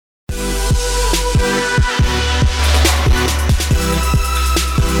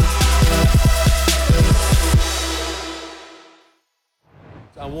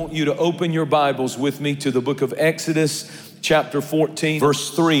want you to open your Bibles with me to the book of Exodus, chapter 14,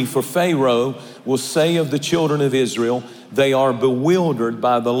 verse 3. For Pharaoh will say of the children of Israel, they are bewildered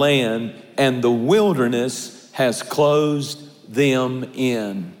by the land, and the wilderness has closed them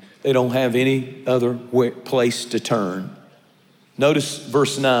in. They don't have any other place to turn. Notice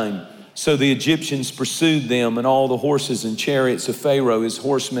verse 9. So the Egyptians pursued them and all the horses and chariots of Pharaoh, his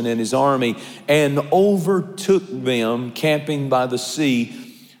horsemen and his army, and overtook them camping by the sea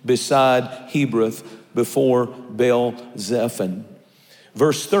beside Hebroth before Baal-zephon.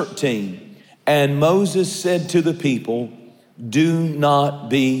 Verse 13, and Moses said to the people, do not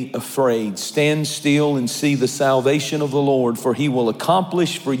be afraid. Stand still and see the salvation of the Lord, for he will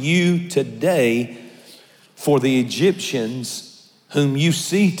accomplish for you today. For the Egyptians whom you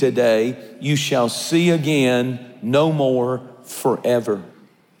see today, you shall see again no more forever.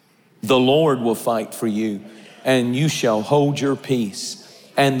 The Lord will fight for you, and you shall hold your peace.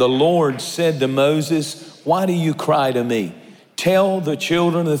 And the Lord said to Moses, why do you cry to me? Tell the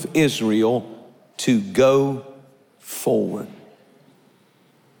children of Israel to go forward.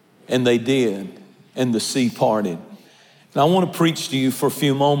 And they did, and the sea parted. Now I want to preach to you for a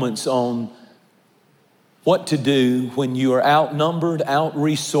few moments on what to do when you are outnumbered,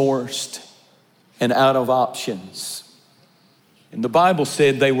 out-resourced, and out of options. And the Bible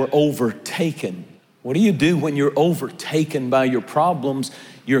said they were overtaken. What do you do when you're overtaken by your problems?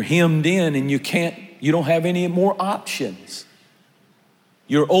 You're hemmed in and you don't have any more options.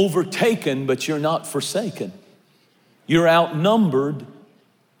 You're overtaken, but you're not forsaken. You're outnumbered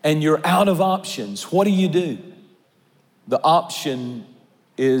and you're out of options. What do? The option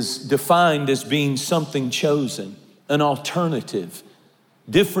is defined as being something chosen, an alternative,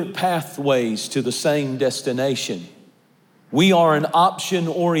 different pathways to the same destination. We are an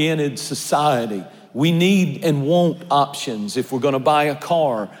option-oriented society. We need and want options. If we're going to buy a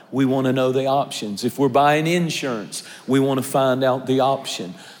car, we want to know the options. If we're buying insurance, we want to find out the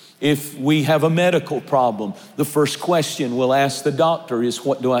option. If we have a medical problem, the first question we'll ask the doctor is,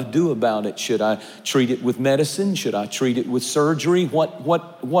 what do I do about it? Should I treat it with medicine? Should I treat it with surgery?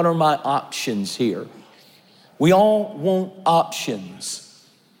 What are my options here? We all want options.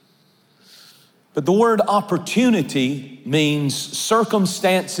 But the word opportunity means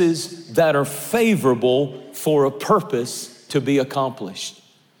circumstances that are favorable for a purpose to be accomplished.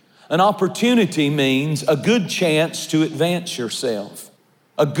 An opportunity means a good chance to advance yourself.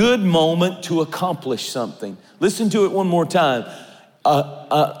 A good moment to accomplish something. Listen to it one more time.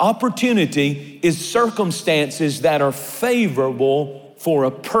 Opportunity is circumstances that are favorable for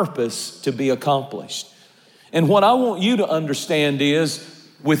a purpose to be accomplished. And what I want you to understand is,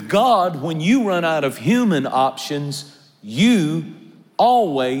 with God, when you run out of human options, you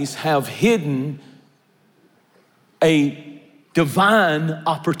always have hidden a divine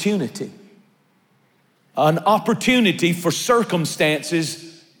opportunity. An opportunity for circumstances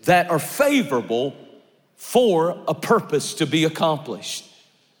that are favorable for a purpose to be accomplished.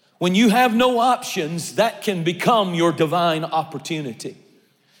 When you have no options, that can become your divine opportunity.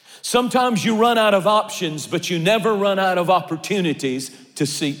 Sometimes you run out of options, but you never run out of opportunities to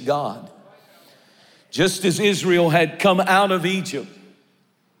seek God. Just as Israel had come out of Egypt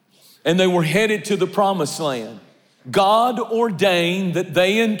and they were headed to the promised land, God ordained that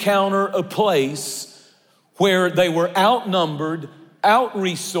they encounter a place where they were outnumbered,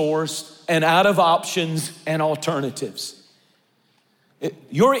 out-resourced, and out of options and alternatives.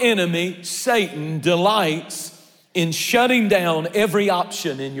 Your enemy, Satan, delights in shutting down every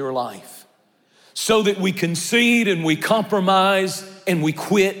option in your life so that we concede and we compromise and we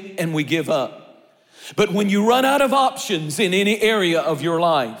quit and we give up. But when you run out of options in any area of your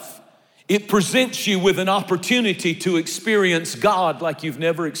life, it presents you with an opportunity to experience God like you've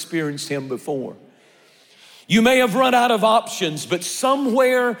never experienced Him before. You may have run out of options, but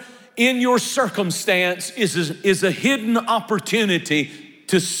somewhere in your circumstance is a hidden opportunity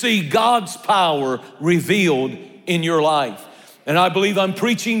to see God's power revealed in your life. And I believe I'm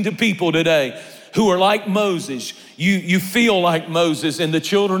preaching to people today who are like Moses. You feel like Moses, and the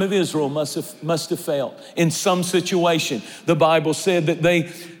children of Israel must have felt in some situation. The Bible said that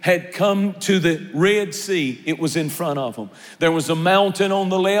they had come to the Red Sea. It was in front of them. There was a mountain on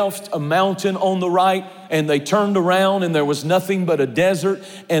the left, a mountain on the right, and they turned around and there was nothing but a desert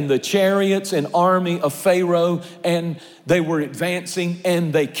and the chariots and army of Pharaoh, and they were advancing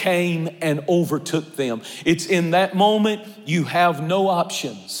and they came and overtook them. It's in that moment you have no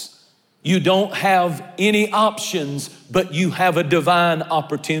options. You don't have any options, but you have a divine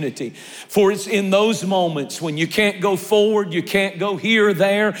opportunity. For it's in those moments when you can't go forward, you can't go here or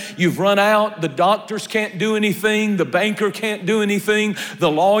there, you've run out, the doctors can't do anything, the banker can't do anything, the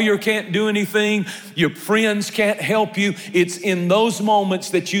lawyer can't do anything, your friends can't help you. It's in those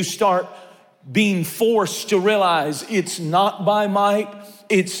moments that you start being forced to realize it's not by might,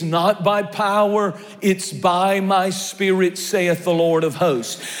 it's not by power, it's by my Spirit, saith the Lord of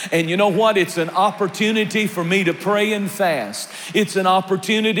hosts. And you know what? It's an opportunity for me to pray and fast. It's an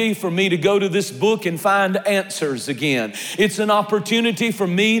opportunity for me to go to this book and find answers again. It's an opportunity for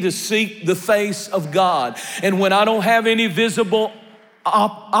me to seek the face of God. And when I don't have any visible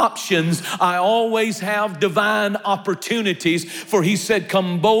options, I always have divine opportunities. For he said,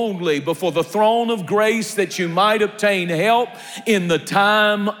 come boldly before the throne of grace that you might obtain help in the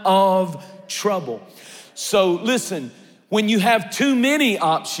time of trouble. So listen, when you have too many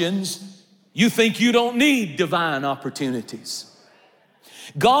options, you think you don't need divine opportunities.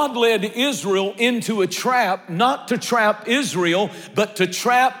 God led Israel into a trap, not to trap Israel, but to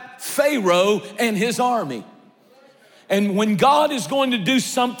trap Pharaoh and his army. And when God is going to do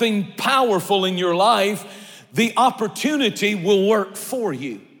something powerful in your life, the opportunity will work for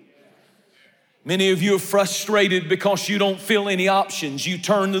you. Many of you are frustrated because you don't feel any options. You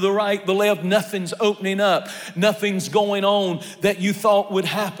turn to the right, the left, nothing's opening up. Nothing's going on that you thought would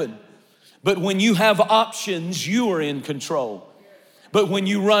happen. But when you have options, you are in control. But when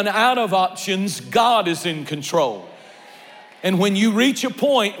you run out of options, God is in control. And when you reach a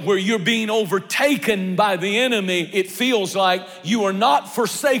point where you're being overtaken by the enemy, it feels like you are not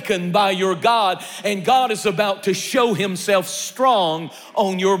forsaken by your God, and God is about to show himself strong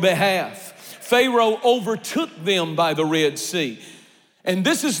on your behalf. Pharaoh overtook them by the Red Sea. And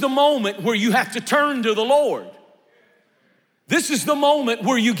this is the moment where you have to turn to the Lord. This is the moment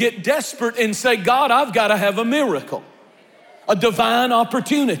where you get desperate and say, God, I've got to have a miracle, a divine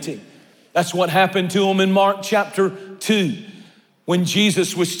opportunity. That's what happened to him in Mark chapter 2. When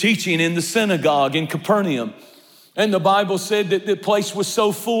Jesus was teaching in the synagogue in Capernaum. And the Bible said that the place was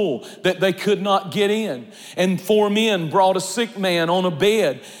so full that they could not get in. And 4 men brought a sick man on a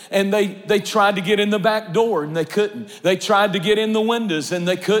bed, and they tried to get in the back door and they couldn't. They tried to get in the windows and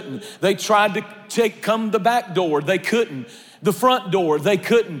they couldn't. They tried to come the back door, they couldn't. The front door, they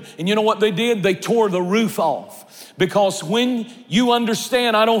couldn't. And you know what they did? They tore the roof off. Because when you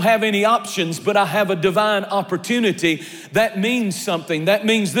understand I don't have any options, but I have a divine opportunity, that means something. That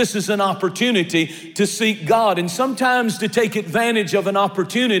means this is an opportunity to seek God. And sometimes to take advantage of an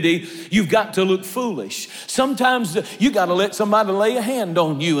opportunity, you've got to look foolish. Sometimes you got to let somebody lay a hand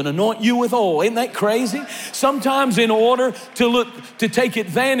on you and anoint you with oil. Isn't that crazy? Sometimes in order to take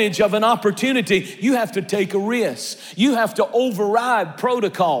advantage of an opportunity, you have to take a risk. You have to override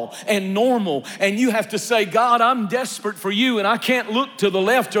protocol and normal. And you have to say, God, I'm desperate for you, and I can't look to the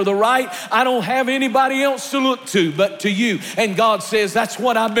left or the right. I don't have anybody else to look to but to you. And God says, that's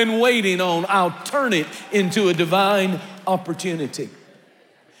what I've been waiting on. I'll turn it into a divine opportunity.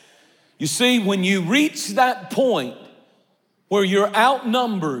 You see, when you reach that point where you're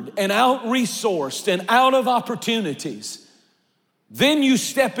outnumbered and out-resourced and out of opportunities, then you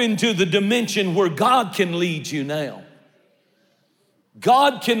step into the dimension where God can lead you now.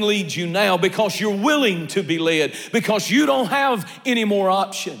 God can lead you now because you're willing to be led, because you don't have any more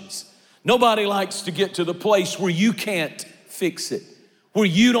options. Nobody likes to get to the place where you can't fix it, where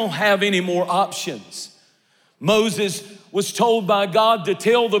you don't have any more options. Moses was told by God to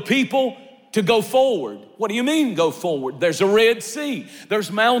tell the people to go forward. What do you mean go forward? There's a Red Sea.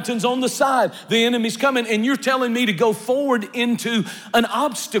 There's mountains on the side. The enemy's coming, and you're telling me to go forward into an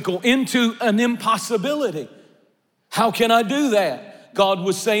obstacle, into an impossibility. How can I do that? God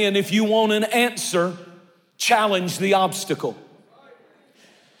was saying, if you want an answer, challenge the obstacle.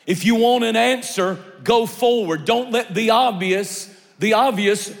 If you want an answer, go forward. Don't let the obvious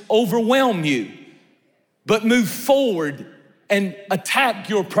overwhelm you, but move forward and attack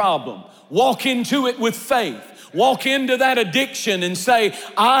your problem. Walk into it with faith. Walk into that addiction and say,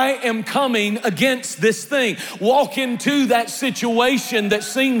 I am coming against this thing. Walk into that situation that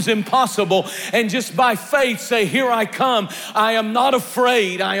seems impossible and just by faith say, here I come. I am not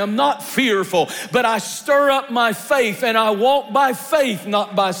afraid. I am not fearful, but I stir up my faith and I walk by faith,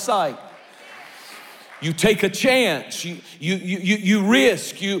 not by sight. You take a chance. You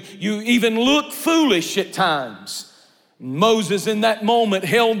risk. You even look foolish at times. Moses in that moment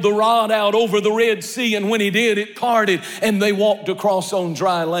held the rod out over the Red Sea, and when he did, it parted and they walked across on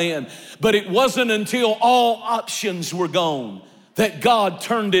dry land. But it wasn't until all options were gone that God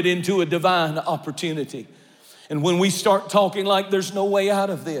turned it into a divine opportunity. And when we start talking like there's no way out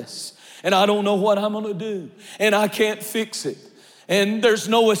of this, and I don't know what I'm gonna do, and I can't fix it, and there's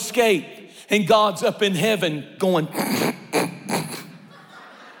no escape, and God's up in heaven going,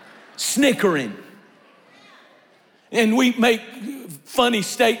 snickering. And we make funny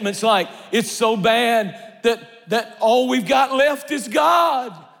statements like, it's so bad that all we've got left is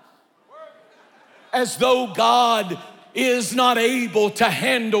God. As though God is not able to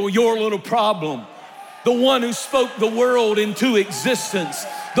handle your little problem. The one who spoke the world into existence,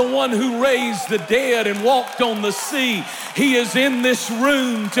 the one who raised the dead and walked on the sea. He is in this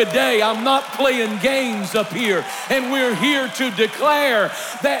room today. I'm not playing games up here. And we're here to declare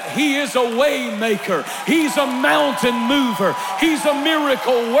that He is a way maker. He's a mountain mover. He's a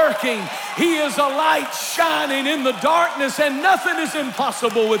miracle working. He is a light shining in the darkness, and nothing is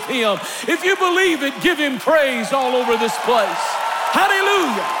impossible with Him. If you believe it, give Him praise all over this place.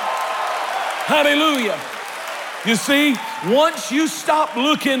 Hallelujah. Hallelujah. You see, once you stop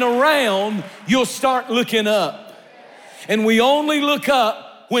looking around, you'll start looking up. And we only look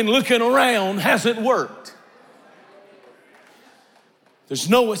up when looking around hasn't worked. There's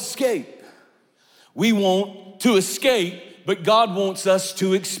no escape. We want to escape, but God wants us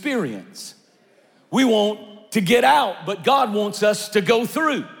to experience. We want to get out, but God wants us to go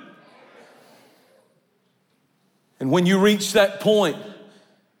through. And when you reach that point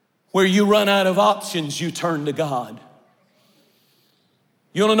where you run out of options, you turn to God.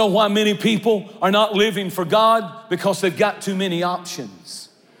 You wanna know why many people are not living for God? Because they've got too many options.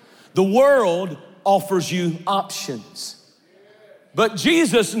 The world offers you options, but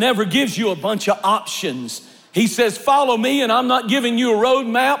Jesus never gives you a bunch of options. He says, follow me, and I'm not giving you a road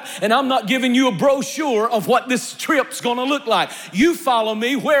map, and I'm not giving you a brochure of what this trip's gonna look like. You follow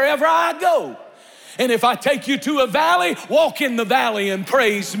me wherever I go. And if I take you to a valley, walk in the valley and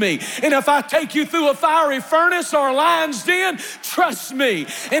praise me. And if I take you through a fiery furnace or a lion's den, trust me.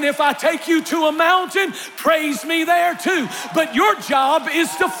 And if I take you to a mountain, praise me there too. But your job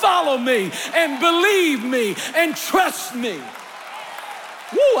is to follow me and believe me and trust me.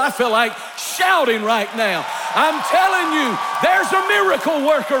 Woo, I feel like shouting right now. I'm telling you, there's a miracle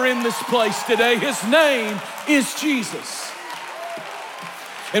worker in this place today. His name is Jesus.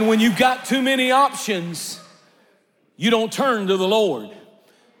 And when you've got too many options, you don't turn to the Lord.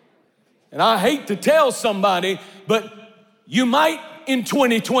 And I hate to tell somebody, but you might in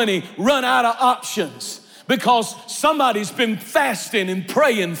 2020 run out of options because somebody's been fasting and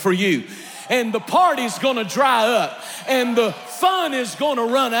praying for you. And the party's gonna dry up and the fun is gonna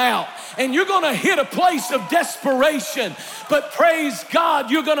run out and you're gonna hit a place of desperation. But praise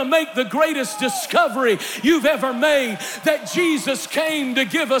God, you're gonna make the greatest discovery you've ever made, that Jesus came to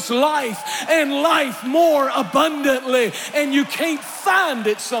give us life and life more abundantly. And you can't find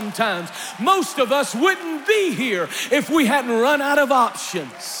it sometimes. Most of us wouldn't be here if we hadn't run out of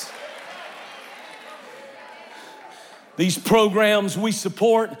options. These programs we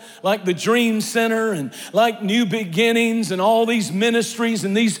support, like the Dream Center and like New Beginnings and all these ministries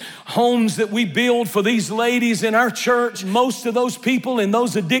and these homes that we build for these ladies in our church, most of those people in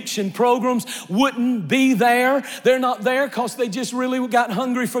those addiction programs wouldn't be there. They're not there because they just really got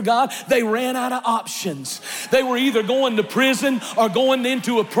hungry for God. They ran out of options. They were either going to prison or going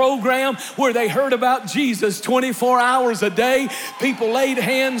into a program where they heard about Jesus 24 hours a day. People laid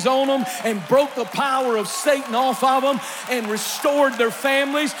hands on them and broke the power of Satan off of them and restored their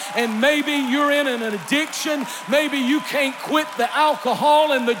families. And maybe you're in an addiction. Maybe you can't quit the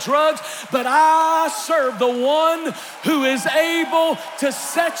alcohol and the drugs, but I serve the one who is able to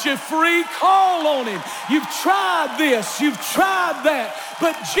set you free. Call on Him. You've tried this, you've tried that,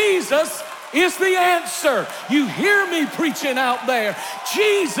 but Jesus is the answer. You hear me preaching out there.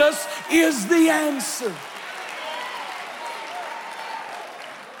 Jesus is the answer.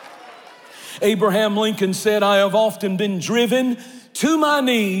 Abraham Lincoln said, I have often been driven to my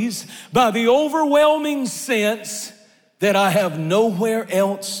knees by the overwhelming sense that I have nowhere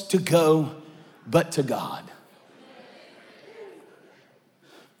else to go but to God.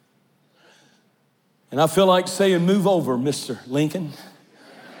 And I feel like saying, move over, Mr. Lincoln.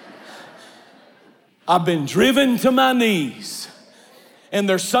 I've been driven to my knees. And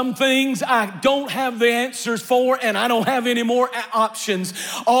there's some things I don't have the answers for, and I don't have any more options.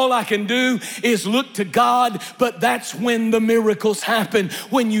 All I can do is look to God, but that's when the miracles happen,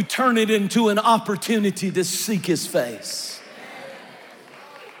 when you turn it into an opportunity to seek His face.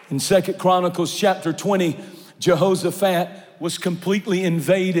 In 2 Chronicles chapter 20, Jehoshaphat was completely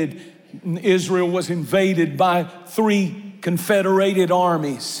invaded. Israel was invaded by 3 confederated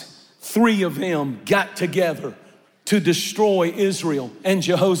armies. 3 of them got together to destroy Israel and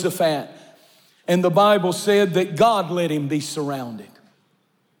Jehoshaphat. And the Bible said that God let him be surrounded.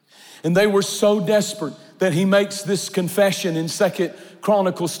 And they were so desperate that he makes this confession in 2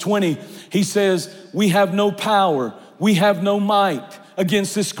 Chronicles 20. He says, we have no power, we have no might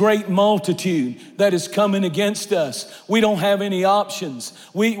against this great multitude that is coming against us. We don't have any options.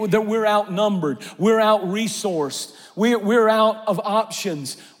 We're outnumbered. We're out-resourced. We're out of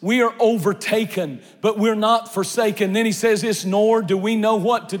options. We are overtaken, but we're not forsaken. Then he says this, nor do we know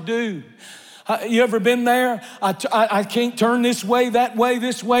what to do. You ever been there? I can't turn this way,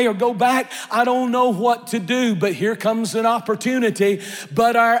 this way, or go back. I don't know what to do, but here comes an opportunity.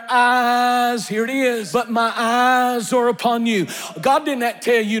 But our eyes, here it is, but my eyes are upon you. God didn't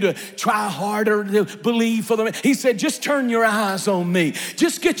tell you to try harder to believe for them. He said, just turn your eyes on me.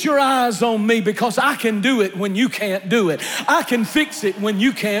 Just get your eyes on me, because I can do it when you can't do it. I can fix it when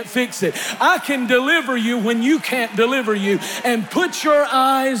you can't fix it. I can deliver you when you can't deliver you. And put your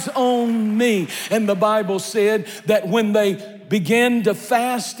eyes on me. And the Bible said that when they began to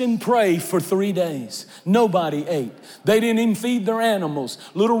fast and pray for 3 days, nobody ate. They didn't even feed their animals.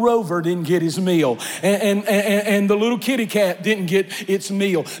 Little Rover didn't get his meal. And the little kitty cat didn't get its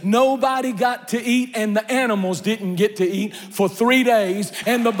meal. Nobody got to eat, and the animals didn't get to eat for 3 days.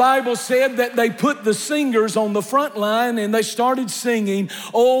 And the Bible said that they put the singers on the front line and they started singing,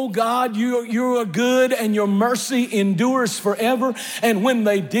 oh God, you are good and your mercy endures forever. And when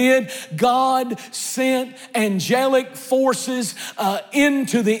they did, God sent angelic forces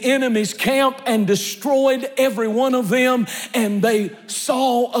into the enemy's camp and destroyed every one of them, and they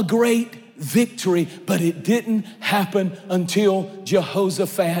saw a great victory. But it didn't happen until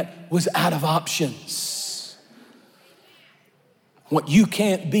Jehoshaphat was out of options. What you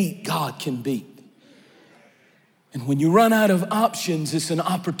can't beat, God can beat. And when you run out of options, it's an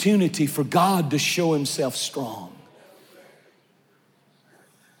opportunity for God to show himself strong.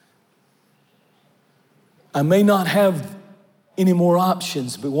 I may not have any more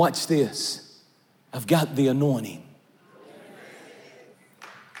options, but watch this. I've got the anointing.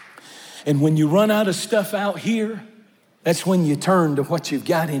 And when you run out of stuff out here, that's when you turn to what you've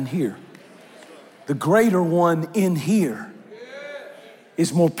got in here. The greater one in here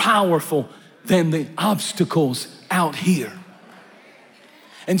is more powerful than the obstacles out here.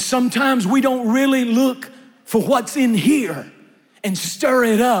 And sometimes we don't really look for what's in here and stir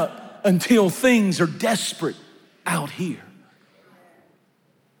it up until things are desperate out here.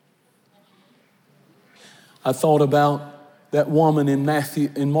 I thought about that woman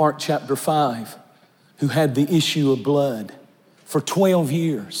in Mark chapter 5 who had the issue of blood for 12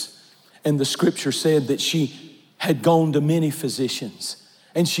 years. And the scripture said that she had gone to many physicians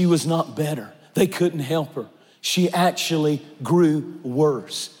and she was not better. They couldn't help her. She actually grew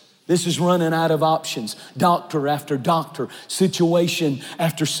worse. This is running out of options. Doctor after doctor, situation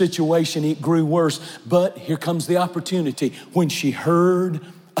after situation, it grew worse. But here comes the opportunity. When she heard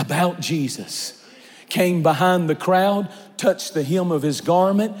about Jesus, came behind the crowd, touched the hem of his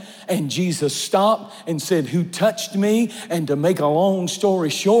garment, and Jesus stopped and said, who touched me? And to make a long story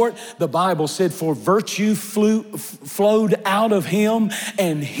short, the Bible said, for virtue flowed out of him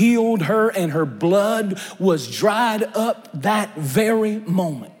and healed her, and her blood was dried up that very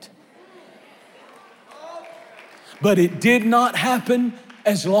moment. But it did not happen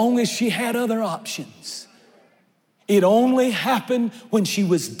as long as she had other options. It only happened when she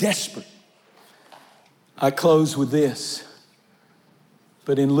was desperate. I close with this.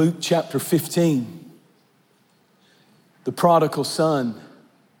 But in Luke chapter 15, the prodigal son,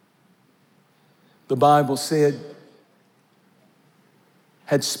 the Bible said,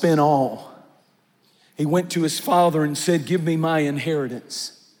 had spent all. He went to his father and said, give me my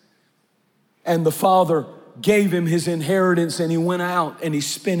inheritance. And the father gave him his inheritance, and he went out and he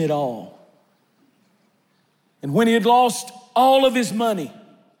spent it all. And when he had lost all of his money,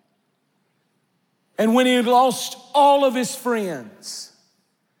 and when he had lost all of his friends,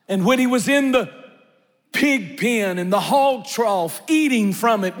 and when he was in the pig pen and the hog trough eating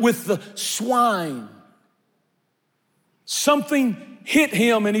from it with the swine, something hit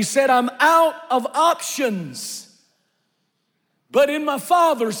him and he said, I'm out of options. But in my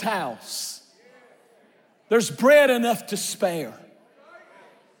Father's house, there's bread enough to spare.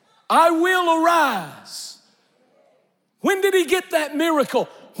 I will arise. When did he get that miracle?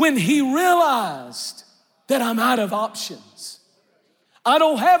 When he realized that I'm out of options. I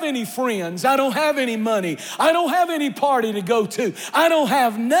don't have any friends. I don't have any money. I don't have any party to go to. I don't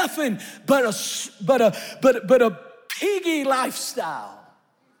have nothing but a piggy lifestyle.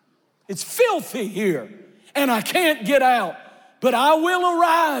 It's filthy here, and I can't get out. But I will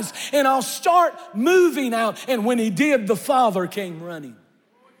arise, and I'll start moving out. And when he did, the Father came running.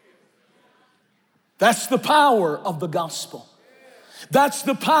 That's the power of the gospel. That's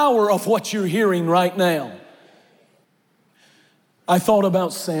the power of what you're hearing right now. I thought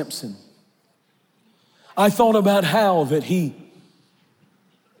about Samson. I thought about how that he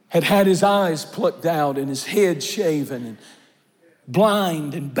had his eyes plucked out and his head shaven and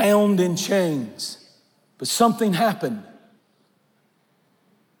blind and bound in chains. But something happened.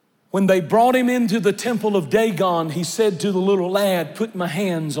 When they brought him into the temple of Dagon, he said to the little lad, "Put my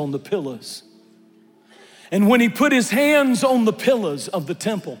hands on the pillars." And when he put his hands on the pillars of the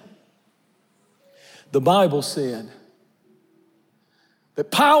temple, the Bible said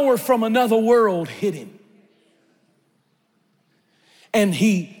that power from another world hit him. And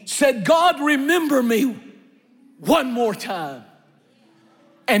he said, "God, remember me one more time."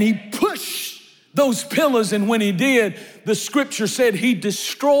 And he pushed those pillars, and when he did, the scripture said he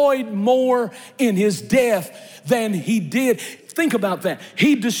destroyed more in his death than he did. Think about that.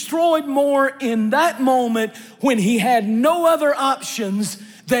 He destroyed more in that moment when he had no other options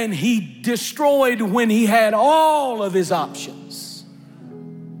than he destroyed when he had all of his options.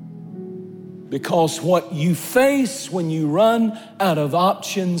 Because what you face when you run out of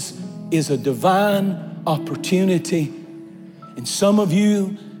options is a divine opportunity. And some of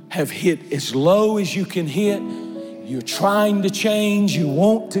you have hit as low as you can hit. You're trying to change, you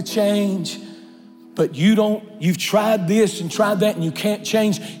want to change, but you've tried this and tried that and you can't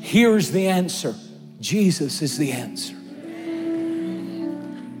change. Here's the answer. Jesus is the answer.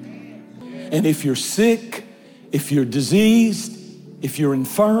 And if you're sick, if you're diseased, if you're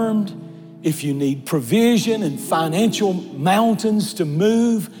infirmed, if you need provision and financial mountains to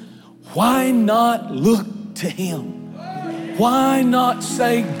move, why not look to Him? Why not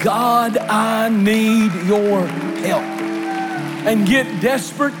say, "God, I need your help," and get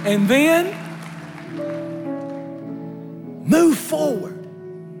desperate and then move forward?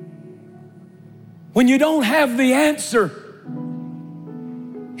 When you don't have the answer,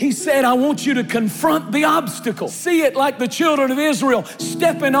 He said, "I want you to confront the obstacle." See it like the children of Israel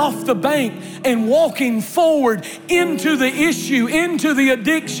stepping off the bank and walking forward into the issue, into the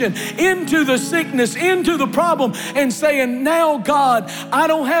addiction, into the sickness, into the problem, and saying, "Now, God, I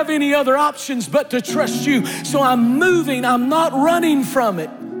don't have any other options but to trust you. So I'm moving. I'm not running from it.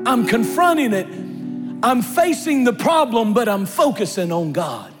 I'm confronting it. I'm facing the problem, but I'm focusing on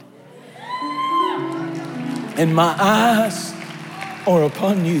God. And my eyes are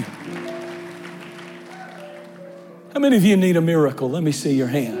upon you." How many of you need a miracle? Let me see your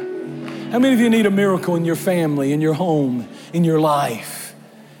hand. How many of you need a miracle in your family, in your home, in your life?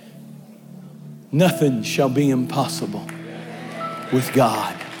 Nothing shall be impossible with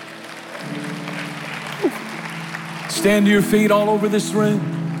God. Stand to your feet all over this room.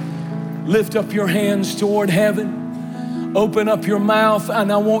 Lift up your hands toward heaven. Open up your mouth,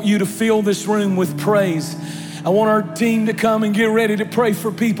 and I want you to fill this room with praise. I want our team to come and get ready to pray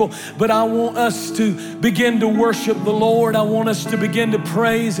for people, but I want us to begin to worship the Lord. I want us to begin to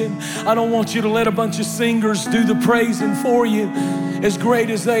praise Him. I don't want you to let a bunch of singers do the praising for you. As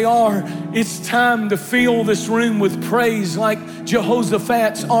great as they are, it's time to fill this room with praise like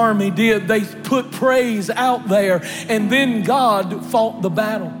Jehoshaphat's army did. They put praise out there, and then God fought the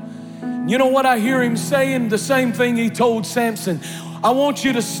battle. You know what I hear Him saying? The same thing He told Samson. I want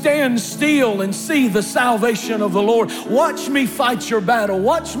you to stand still and see the salvation of the Lord. Watch me fight your battle.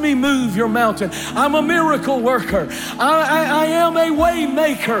 Watch me move your mountain. I'm a miracle worker. I am a way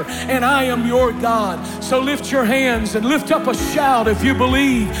maker, and I am your God. So lift your hands and lift up a shout if you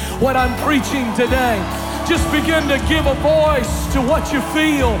believe what I'm preaching today. Just begin to give a voice to what you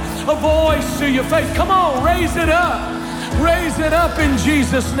feel, a voice to your faith. Come on, raise it up. Raise it up in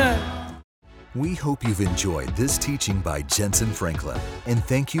Jesus' name. We hope you've enjoyed this teaching by Jentezen Franklin, and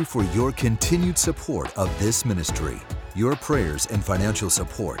thank you for your continued support of this ministry. Your prayers and financial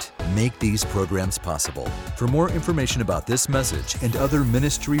support make these programs possible. For more information about this message and other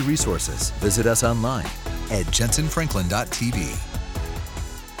ministry resources, visit us online at jentezenfranklin.tv.